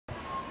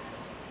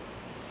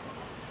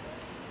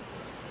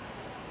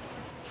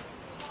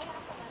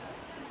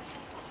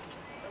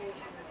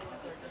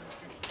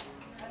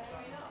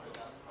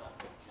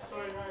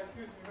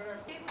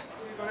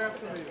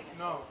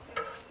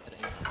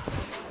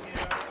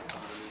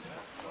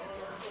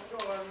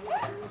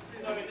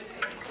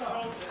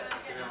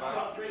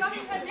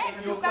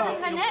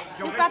grabbing her neck.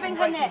 You're grabbing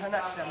her neck.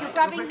 You're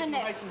grabbing her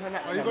neck.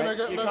 Are you going to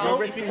get let go? You're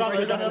risking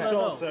breaking an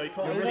assault, so you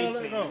can't release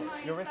me.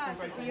 You're risking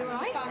breaking. Are you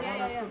alright?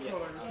 Yeah.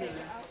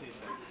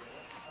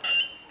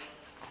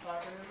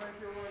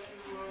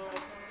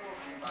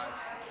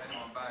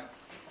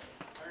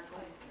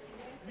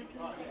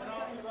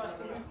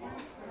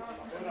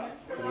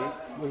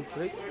 Move,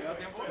 please.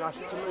 Can I ask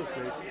you to move,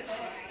 please?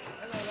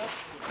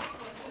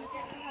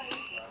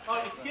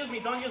 Oh, excuse me,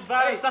 don't use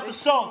violence, that's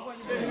assault.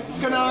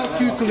 Can I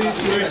ask you to leave,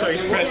 please? Sorry,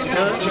 it's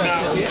President.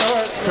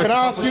 Can I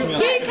ask you?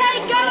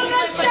 UK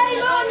government,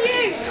 shame on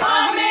you!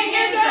 Arming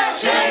Israel,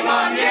 shame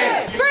on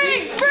you!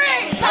 Free,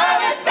 free!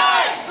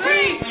 Palestine!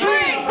 Free,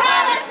 free!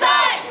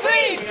 Palestine!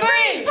 Free,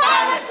 free!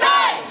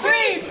 Palestine!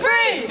 Free,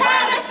 free!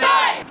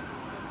 Palestine!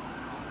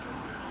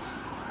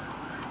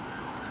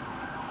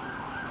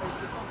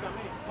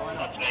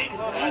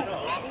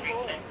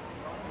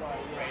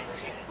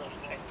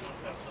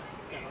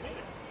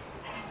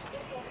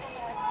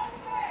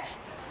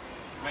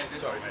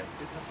 Sorry, mate.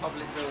 It's a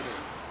public building.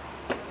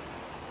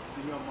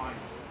 In your mind.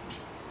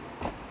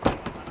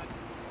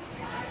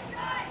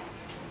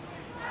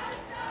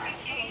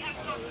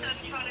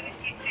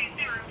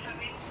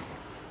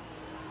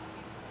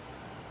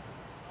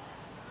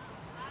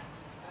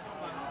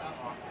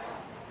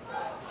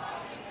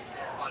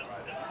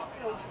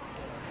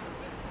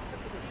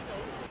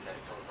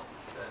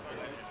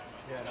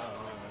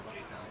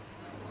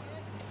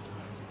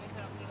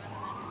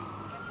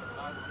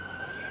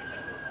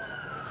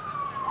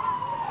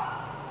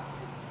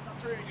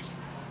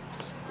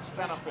 Just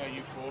stand up there,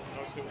 you four, and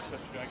I'll see what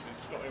steps you're going, because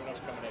there's not anyone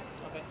else coming in.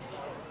 Okay.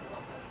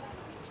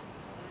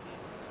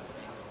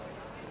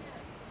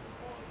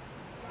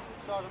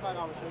 Sergeant Man,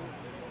 I'm assuming.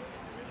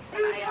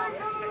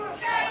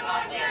 Shame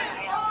on you!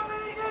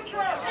 Arming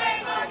Israel!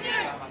 Shame on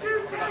you!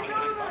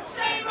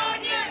 Shame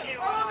on you! Shame on you!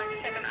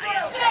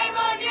 Shame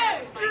on you!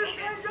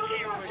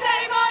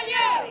 Shame on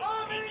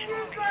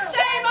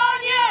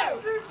you!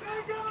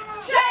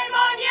 Shame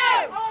on you!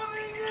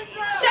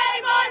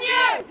 Shame on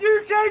you!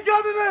 UK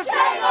government!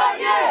 Shame on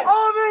you!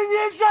 Arming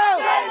Israel!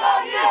 Shame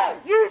on you!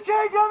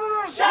 UK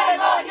government! Shame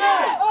on you!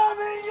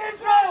 Arming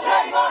Israel!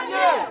 Shame on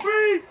you!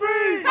 Free,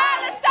 free!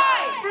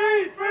 Palestine!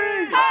 Free,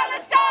 free!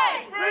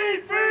 Palestine!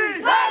 Free,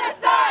 free!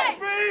 Palestine!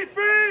 Free,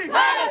 free!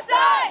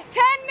 Palestine! £10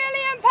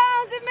 million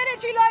of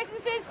military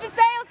licenses for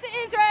sales to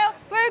Israel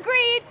were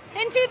agreed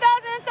in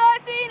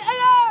 2013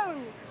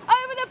 alone.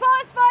 Over the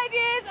past 5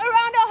 years,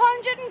 around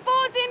 £140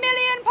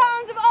 million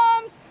of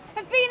arms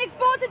has been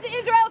exported to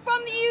Israel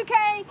from the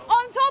UK.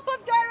 On top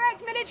of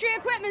direct military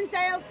equipment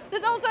sales,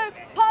 there's also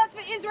parts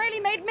for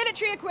Israeli-made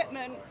military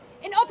equipment.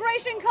 In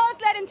Operation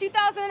Cast Lead in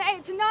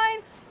 2008 to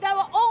 9, there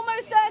were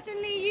almost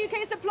certainly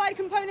UK-supplied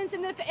components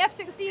in the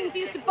F-16s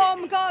used to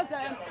bomb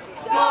Gaza.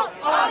 Stop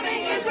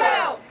arming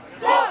Israel!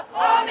 Stop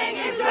arming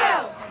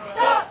Israel!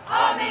 Stop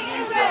arming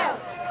Israel!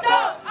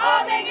 Stop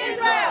arming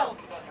Israel!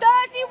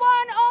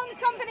 31 arms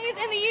companies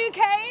in the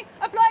UK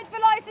applied for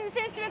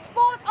licenses to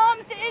export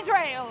arms to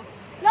Israel.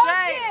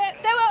 Last year,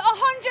 there were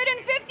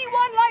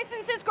 151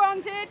 licenses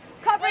granted,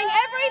 covering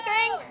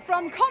everything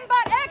from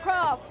combat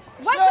aircraft,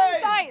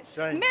 weapon sights,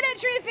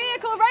 military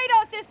vehicle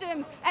radar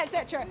systems,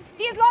 etc.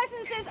 These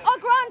licenses are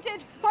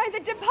granted by the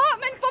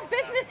Department for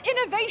Business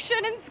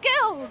Innovation and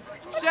Skills.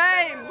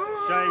 Shame!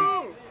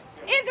 Shame!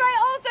 Israel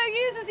also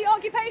uses the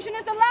occupation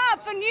as a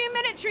lab for new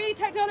military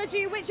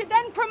technology, which it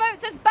then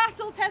promotes as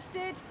battle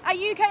tested at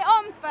UK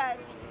arms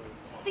fairs.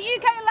 The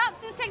UK laps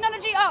this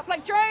technology up,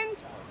 like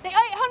drones. The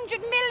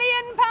 £800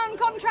 million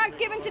contract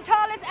given to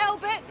Thales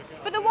Elbit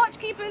for the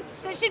watchkeepers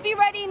that should be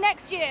ready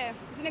next year,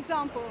 as an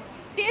example.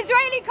 The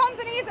Israeli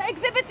companies that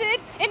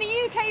exhibited in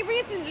the UK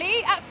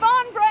recently at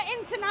Farnborough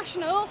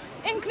International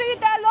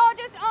include their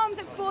largest arms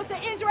exporter,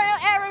 Israel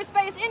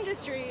Aerospace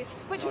Industries,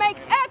 which make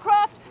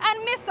aircraft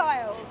and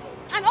missiles,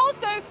 and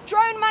also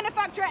drone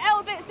manufacturer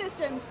Elbit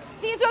Systems.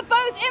 These were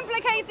both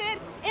implicated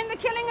in the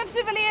killing of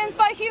civilians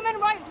by Human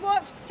Rights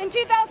Watch in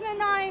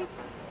 2009,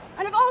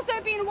 and have also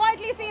been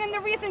widely seen in the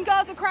recent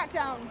Gaza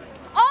crackdown.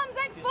 Arms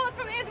exports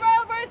from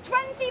Israel rose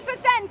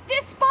 20%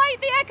 despite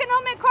the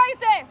economic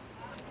crisis.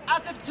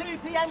 As of 2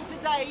 p.m.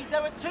 today,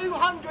 there were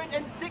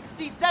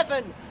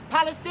 267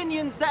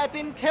 Palestinians that have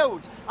been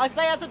killed. I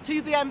say as of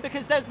 2 p.m.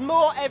 because there's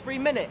more every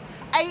minute.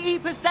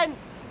 80%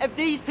 of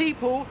these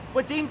people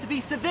were deemed to be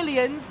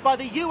civilians by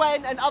the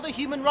UN and other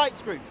human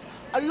rights groups.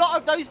 A lot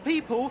of those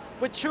people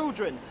were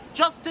children.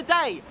 Just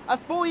today, a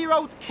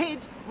 4-year-old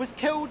kid was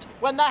killed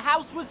when their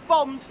house was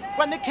bombed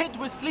when the kid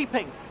was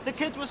sleeping. The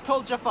kid was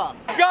called Jafar.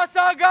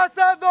 Gaza,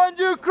 Gaza, don't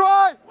you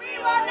cry! We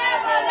will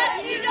never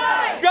let you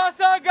die!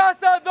 Gaza,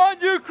 Gaza,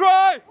 don't you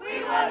cry! We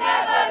will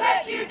never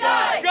let you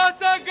die!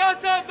 Gaza,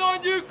 Gaza,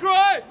 don't you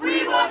cry!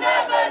 We will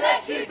never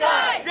let you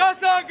die!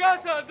 Gaza,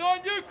 Gaza,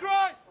 don't you cry!